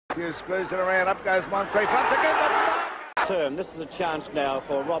Few screws it around, up goes Moncrief, once again, but Barker! This is a chance now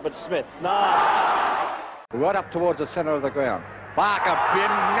for Robert Smith. No! Right up towards the centre of the ground. Barker,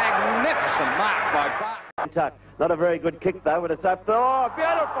 magnificent mark by Barker. Not a very good kick though, but it's up there. Oh,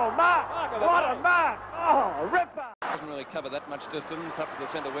 beautiful mark! What a mark! Oh, ripper! Doesn't really cover that much distance up to the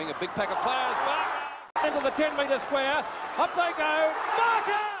centre wing. A big pack of players. Barker into the 10-metre square. Up they go.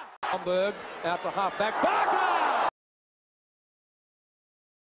 Barker! Homburg out to half back. Barker!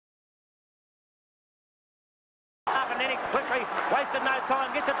 And then he quickly wasted no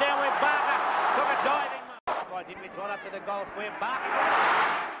time, gets it down where Barker took a diving mark. Right, didn't we right up to the goal square?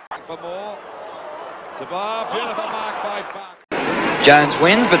 Barker for more. To Bar, beautiful mark by Barker. Jones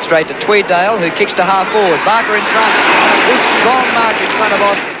wins, but straight to Tweeddale, who kicks to half forward. Barker in front. A good strong mark in front of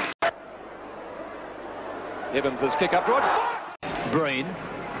Austin. Evans' kick up towards Breen.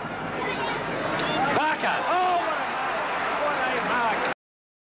 Barker! Oh, what a mark!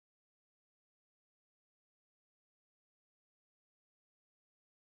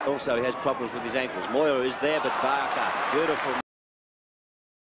 Also, he has problems with his ankles. Moyer is there, but Barker, beautiful.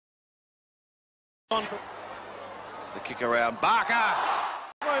 it's the kick around. Barker!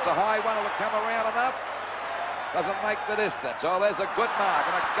 It's a high one, will it come around enough? Doesn't make the distance. Oh, there's a good mark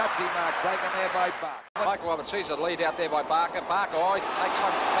and a gutsy mark taken there by Barker. Michael Roberts sees the lead out there by Barker. Barker, he takes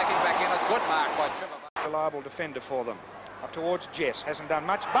one backing back in. A good mark by Trevor Barker. Reliable defender for them. Up towards Jess, hasn't done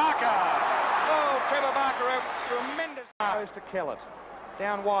much. Barker! Oh, Trevor Barker, a tremendous mark. Goes to Kellett.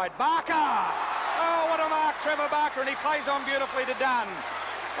 Down wide. Barker! Oh, what a mark, Trevor Barker, and he plays on beautifully to Dunn.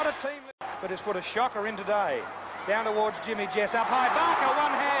 What a team. But has put a shocker in today. Down towards Jimmy Jess. Up high. Barker,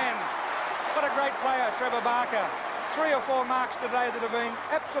 one hand. What a great player, Trevor Barker. 3 or 4 marks today that have been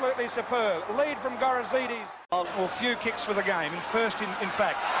absolutely superb. Lead from Gorozides. Well, few kicks for the game. First, in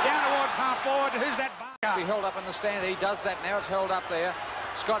fact. Down towards half forward. Who's that? Barker. He held up in the stand. He does that now. It's held up there.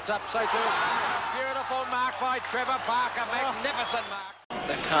 Scott's up, so too. Beautiful mark by Trevor Barker. Magnificent mark.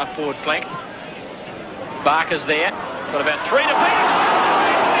 Left half forward flank. Barker's there. Got about 3 to beat.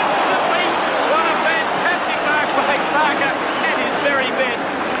 What a fantastic mark by Barker at his very best.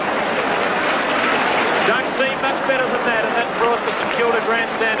 Don't see much better than that, and that's brought the St Kilda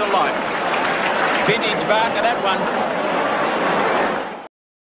grandstand to life. Vintage Barker, that one.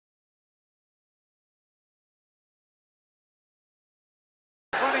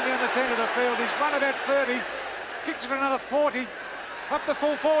 Running down the centre of the field. He's run about 30. Kicks for another 40. Up the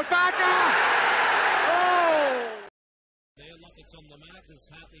full forward. Barker! Oh! There, Lockett's on the mark as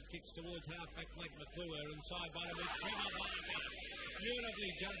Hartley kicks towards half-back flank McClure inside by the Trevor Barker.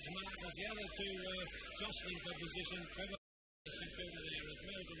 Beautifully judged mark as the other two jostling for position. Trevor St Kilda there as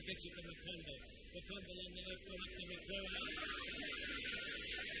Melbourne gets it to McConville. McConville on the left foot up to McClure.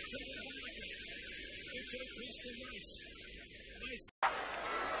 Trevor Barker gets it across the race.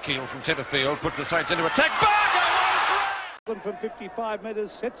 Keel from centre field, puts the Saints into attack. Barker! From 55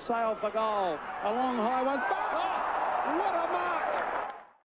 metres, set sail for goal. A long high one. Oh, what a mark!